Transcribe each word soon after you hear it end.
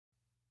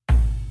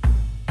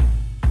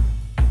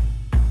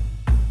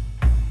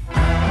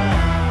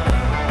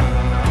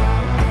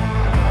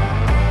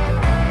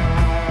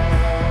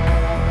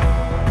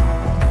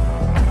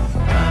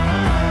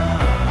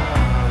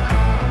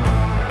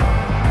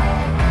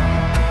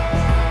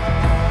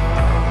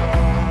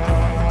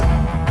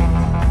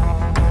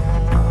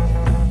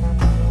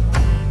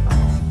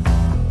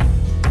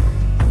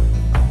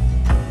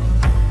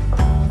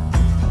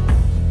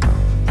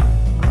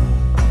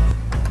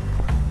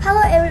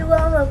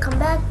welcome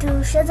back to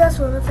Sheza's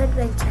World of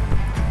Adventure.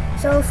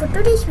 So for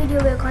today's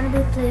video we're going to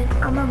be playing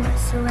Among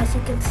Us. So as you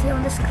can see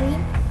on the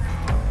screen,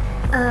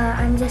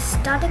 I'm just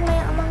starting my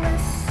Among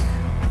Us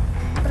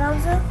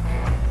browser.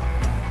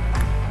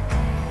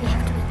 We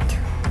have to wait.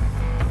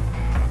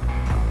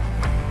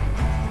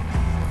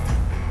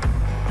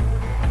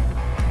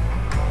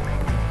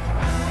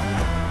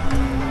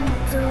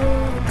 So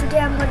today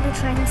I'm going to be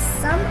trying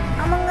some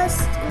Among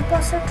Us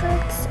imposter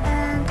tricks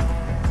and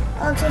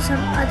also some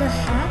other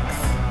hacks,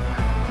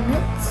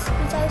 myths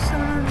which I saw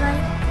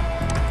online.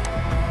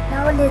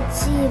 Now let's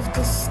see if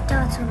this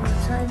starts or not.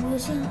 So I'm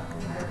using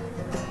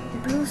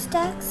blue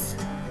stacks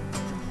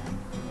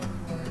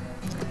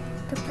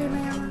to play my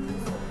Among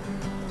Us.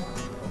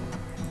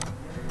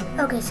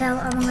 Okay, so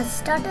Among Us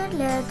started.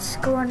 Let's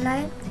go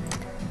online,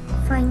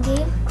 find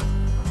game.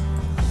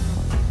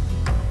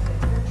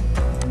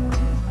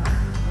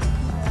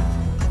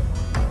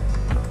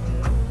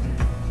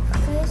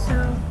 Okay,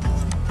 so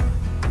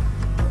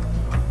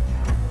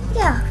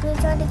yeah, we'll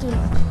join the game.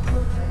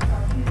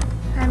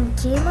 I'm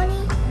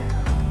J-Money.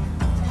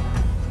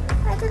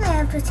 I think I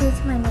have to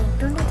change my name,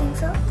 don't you think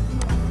so?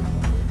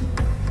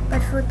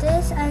 But for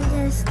this, I'll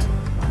just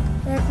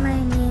let my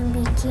name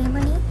be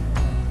J-Money.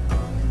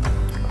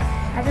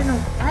 I don't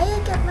know why I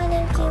kept my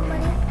name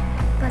J-Money,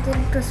 but then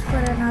it was for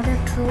another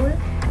troll.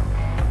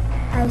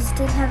 I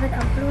still haven't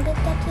uploaded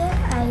that yet.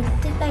 I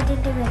think I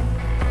didn't even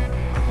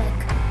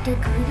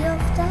take video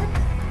of that.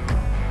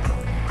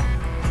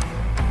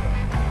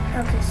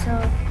 Okay, so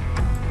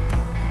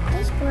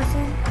this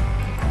person,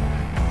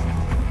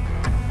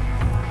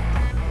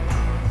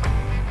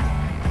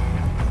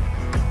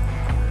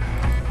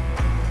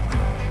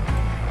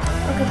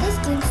 okay, this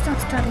game's not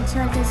starting, so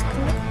I'll just go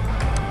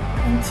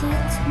and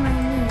change my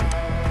name.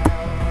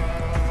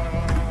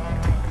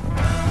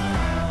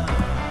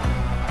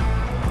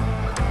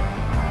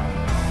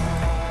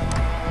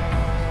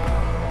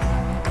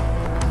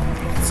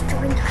 Let's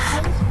join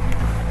high.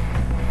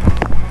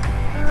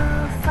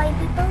 5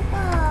 people.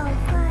 Wow,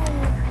 5.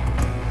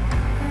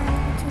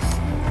 Which is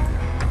here.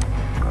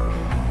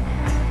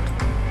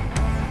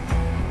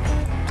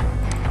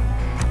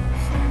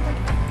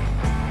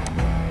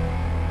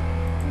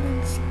 And then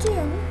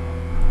skin.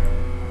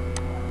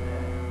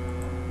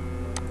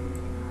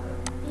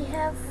 We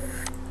have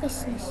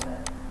business.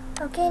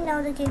 Okay,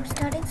 now the game's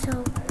starting,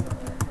 so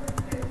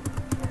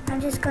I'm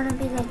just gonna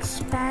be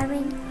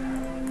spamming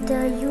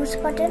the use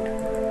button.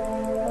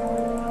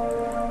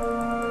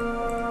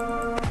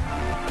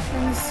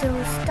 So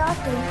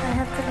starting, I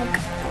have to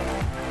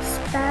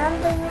spam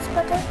the use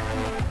button.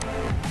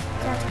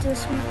 That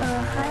gives me a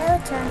higher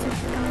chance of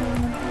becoming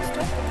an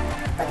imposter.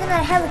 But then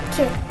I have a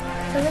kit,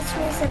 so which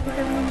means that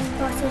becoming an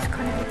imposter is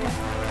gonna be tough.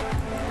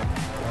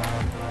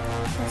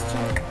 Let's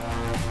check.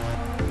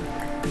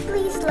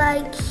 Please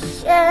like,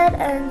 share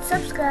and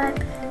subscribe,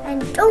 and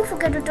don't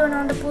forget to turn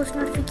on the post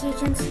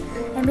notifications,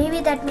 and maybe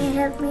that may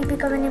help me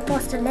become an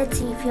imposter. Let's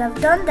see, if you have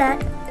done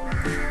that,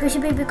 we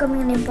should be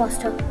becoming an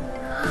imposter.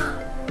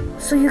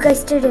 So you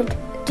guys did it.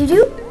 Did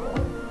you?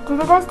 Did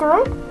you guys do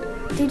it?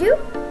 Did you?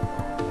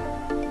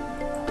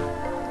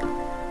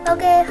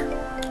 Okay.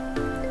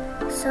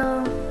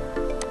 So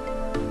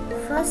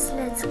first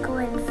let's go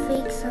and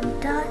fake some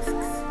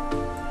tasks.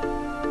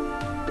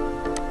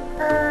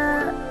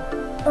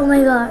 Oh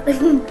my god.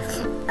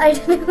 I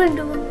didn't even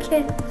do a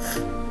kill.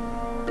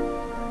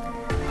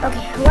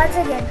 Okay, once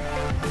again,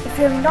 if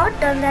you have not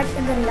done that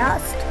in the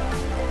last,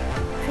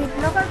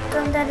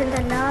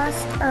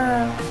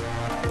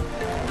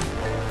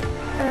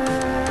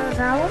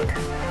 round,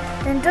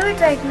 then do it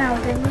right now.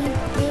 Then we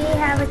may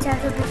have a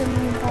chance of becoming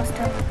an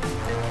imposter.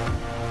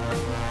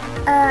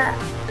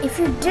 If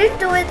you did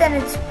do it, then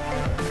it's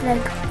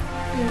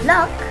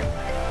luck,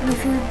 and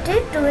if you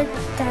did do it,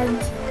 thank you.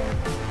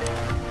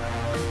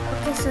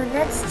 Okay, so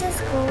let's just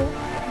go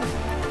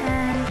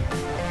and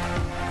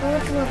go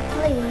to a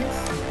place.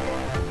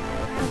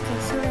 Okay,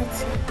 so let's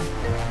see.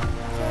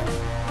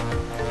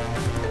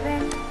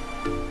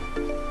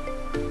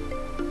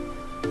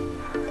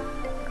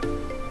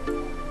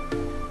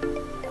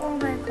 Oh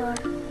my god.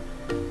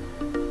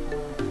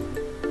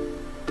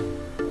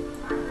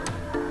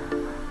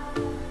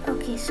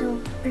 Okay, so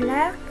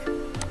black,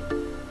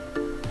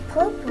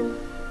 purple.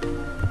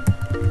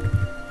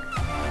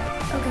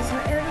 Okay, so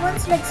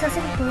everyone's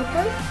sussing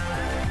purple.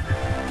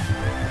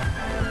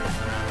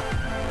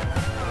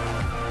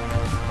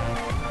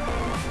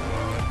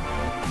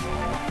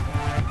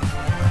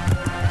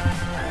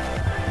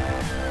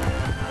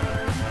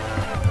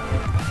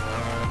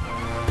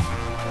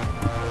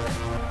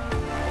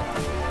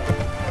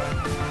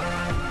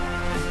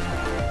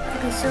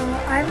 So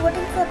I'm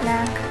voting for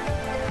black.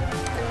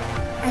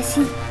 As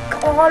he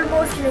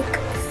almost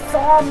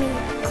saw me.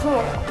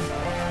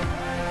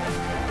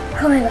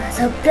 Oh my god,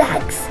 so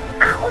black's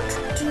out.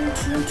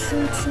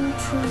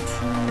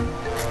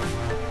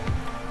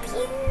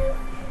 Pew.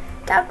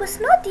 That was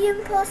not the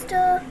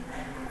imposter.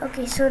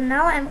 Okay, so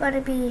now I'm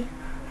gonna be,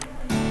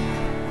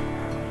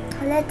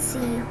 let's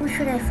see, who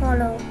should I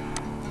follow?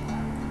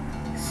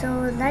 So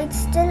lights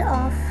still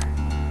off.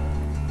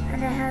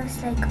 have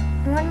is like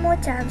one more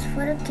chance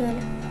for a kill.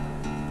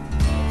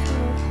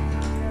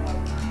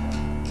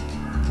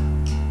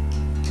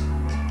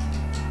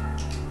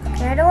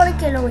 Okay, I don't want to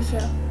kill over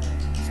here,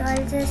 so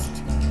I'll just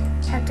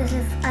act as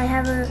if I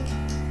have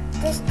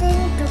this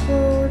thing to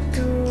go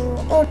to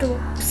auto.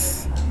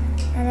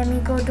 And let me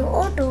go to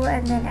auto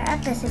and then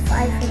act as if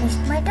I finished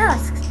my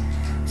tasks.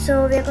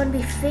 So we're going to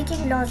be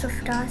faking lots of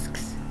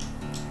tasks.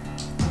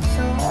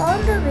 So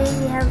on the way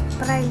we have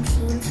prime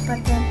shields,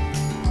 but then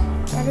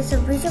that is a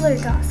visible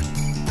task.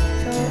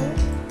 So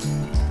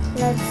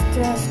let's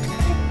just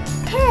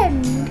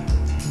pretend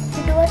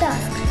to do a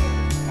task.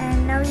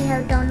 And now we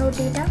have download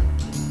data.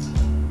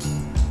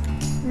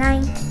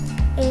 9,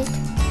 8,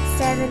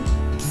 7,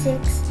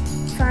 6,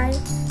 5,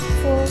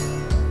 4,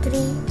 3,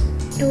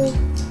 2,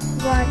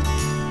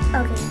 1.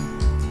 Okay,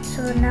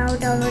 so now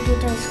download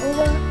data is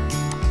over.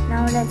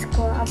 Now let's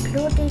go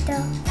upload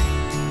data.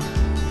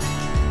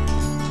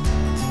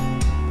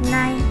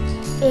 9,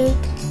 8,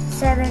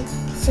 7,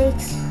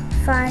 6,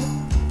 5,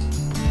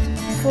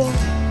 4,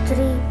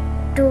 3,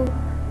 2,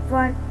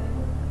 1.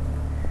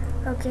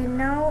 Okay,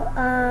 now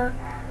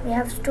we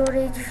have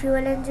storage, fuel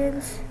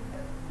engines.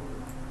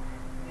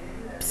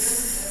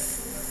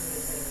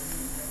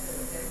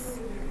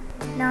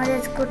 Now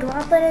let's go to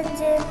upper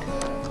engine.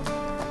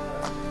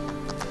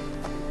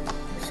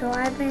 So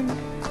I've been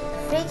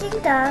faking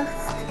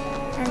tasks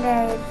and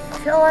I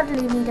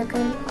surely need a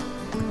kill.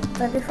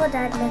 But before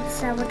that, let's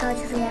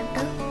sabotage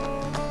reactor.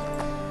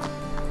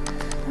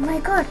 Oh my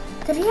god,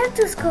 the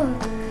reactor's gone.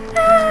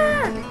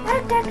 Ah!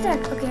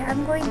 Attack. Okay,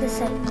 I'm going this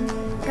side.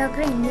 The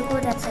green, you go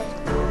that side.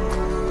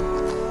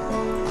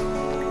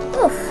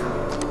 Oof.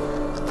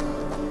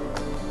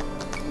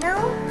 Now,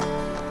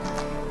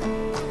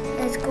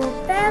 let's go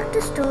back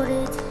to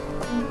storage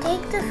and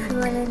take the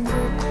fuel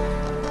engine.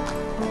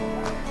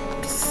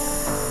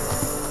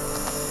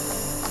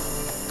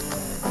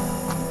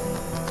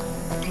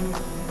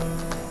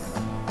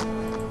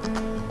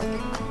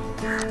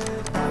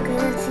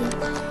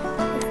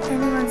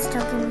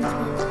 Stuck in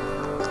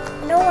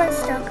between. No one's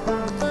stuck. Oh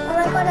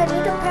my god, I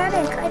need to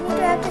panic. I need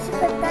to act as if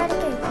I'm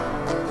panicking.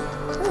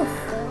 Oof.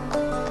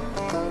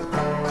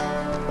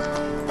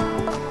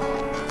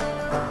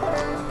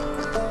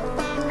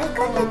 I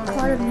can't like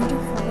call a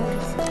meeting for no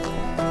reason.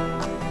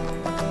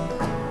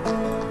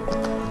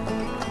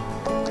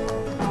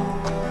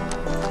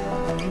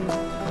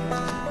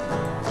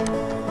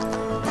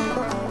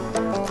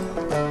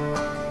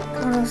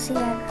 Oh no, see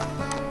that.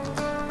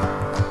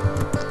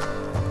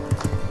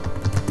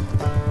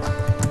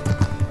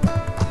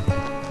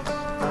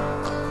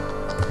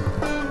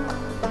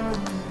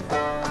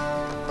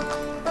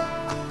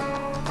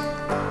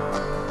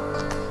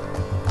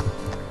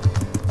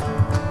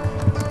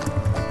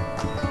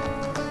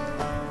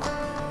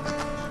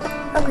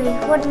 Okay,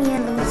 what me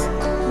and lose.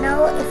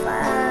 Now if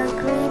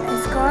green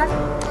is gone,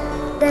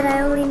 then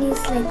I only need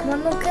like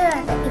one more kill,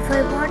 and if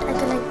I want I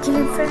can like kill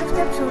in front of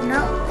them. So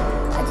now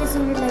I just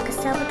need like a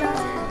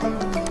sabotage.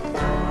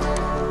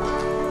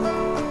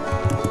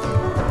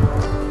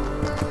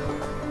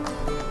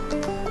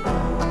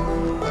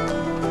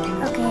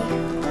 Okay,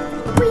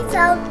 green's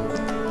out.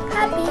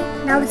 Happy.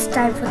 Now it's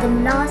time for the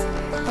last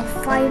and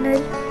final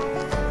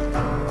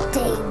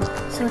day.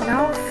 So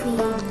now we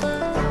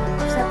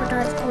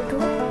sabotage auto.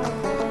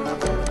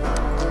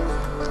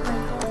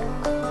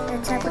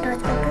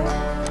 Sabotage auto.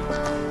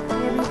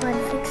 Let me go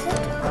and fix it.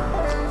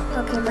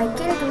 Okay, my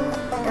kill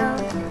down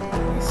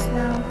is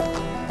now.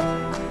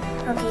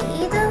 Okay,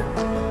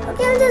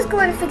 okay, I'll just go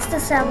and fix the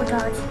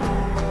sabotage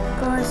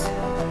because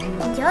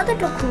the other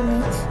two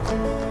crewmates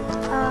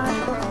are.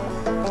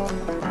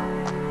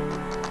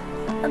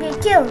 Okay,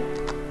 kill.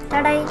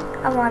 Tada,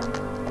 I won.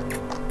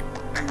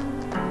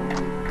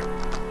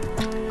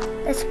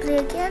 Let's play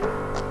again.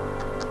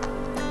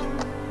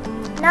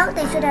 Now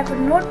they should have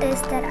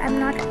noticed that I'm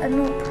not a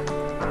noob.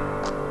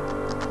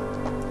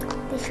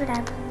 Should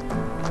have.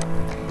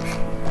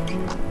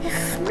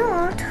 If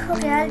not,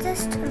 okay, I'll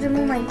just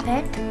remove my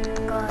pet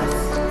because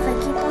if I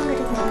keep on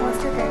getting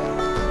imposter, then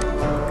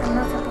I'm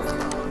not supposed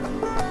to.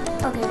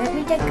 Okay, let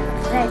me take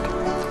red.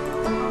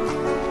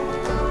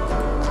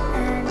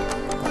 And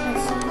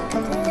let's see to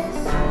this.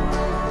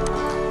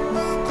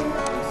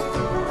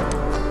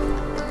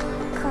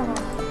 Come on.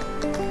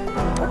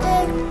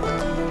 Okay.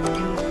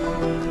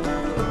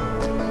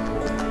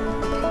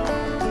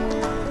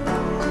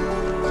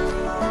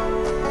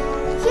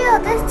 Yeah,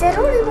 that's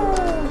Geronimo.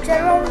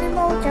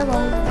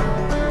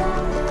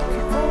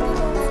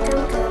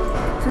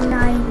 So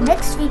now in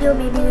next video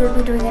maybe we'll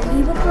be doing an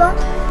ebook vlog,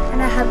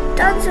 and I have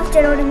tons of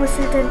Geronimo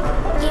written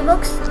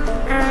ebooks.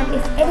 And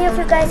if any of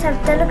you guys have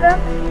Telegram,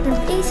 then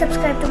please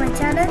subscribe to my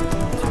channel.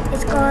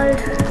 It's called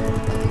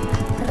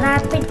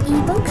Rapid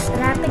Books.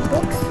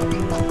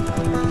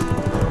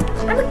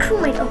 I'm a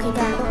crewmate. Okay,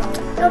 damn.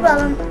 No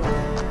problem.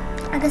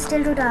 I can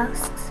still do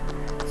tasks.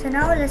 So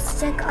now let's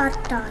check our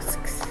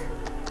tasks.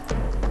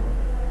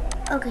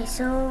 Okay,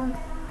 so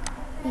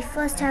we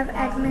first have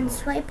admin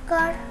swipe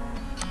card.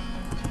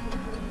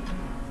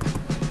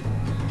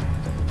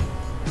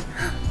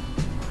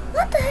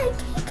 What? What the heck?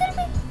 He killed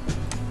me.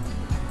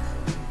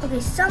 Okay,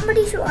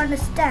 somebody should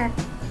understand.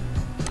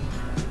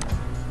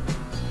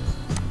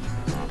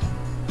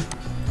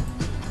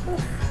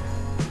 Oof.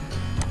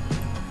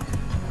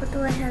 What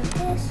do I have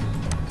this?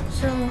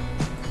 So,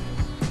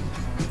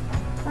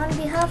 on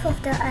behalf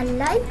of the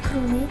allied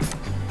crewmates,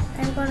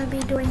 I'm gonna be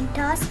doing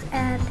tasks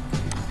and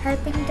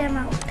helping them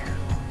out.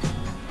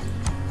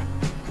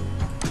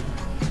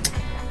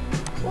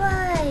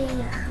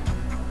 Why?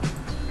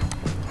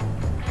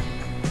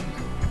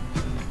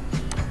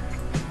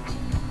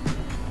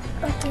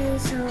 Okay,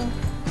 so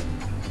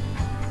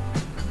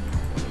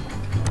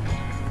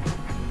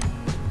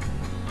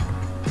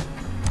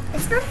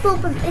it's not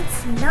purple,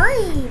 it's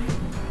lime.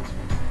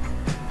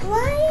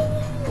 Why?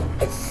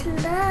 It's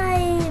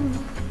lime.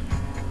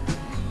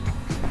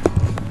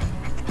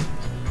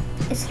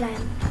 It's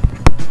lime.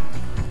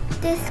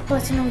 This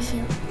person over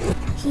here,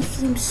 he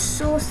seems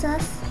so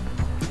sus.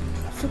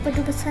 Super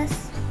duper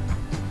sus.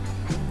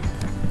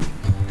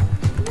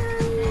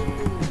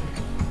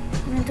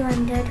 Into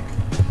I'm dead.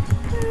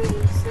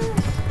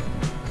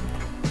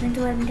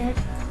 Into I'm dead.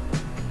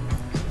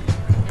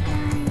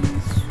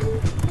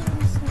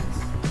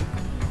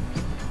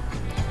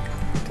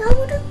 How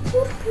would it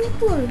put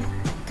people?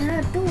 There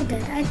are two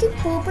dead. I think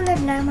purple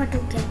and lime are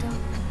together.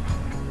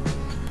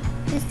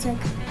 Let's check.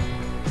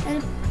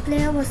 El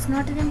player was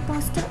not an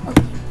imposter.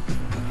 Okay.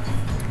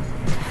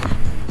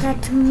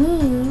 That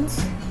means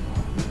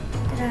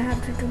that I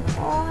have to do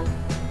all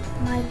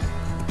my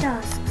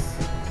tasks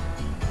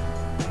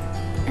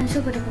and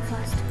super duper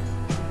fast.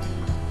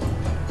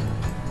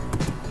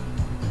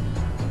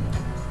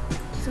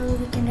 So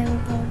we can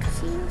have power to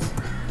seals.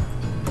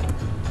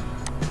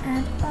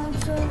 And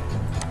also,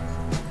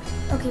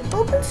 okay,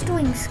 purple's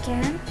doing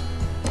scan.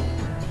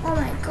 Oh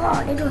my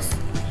god, it was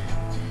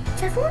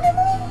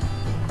Geronimo.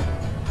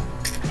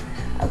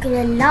 Okay,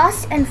 the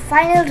last and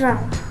final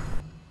round.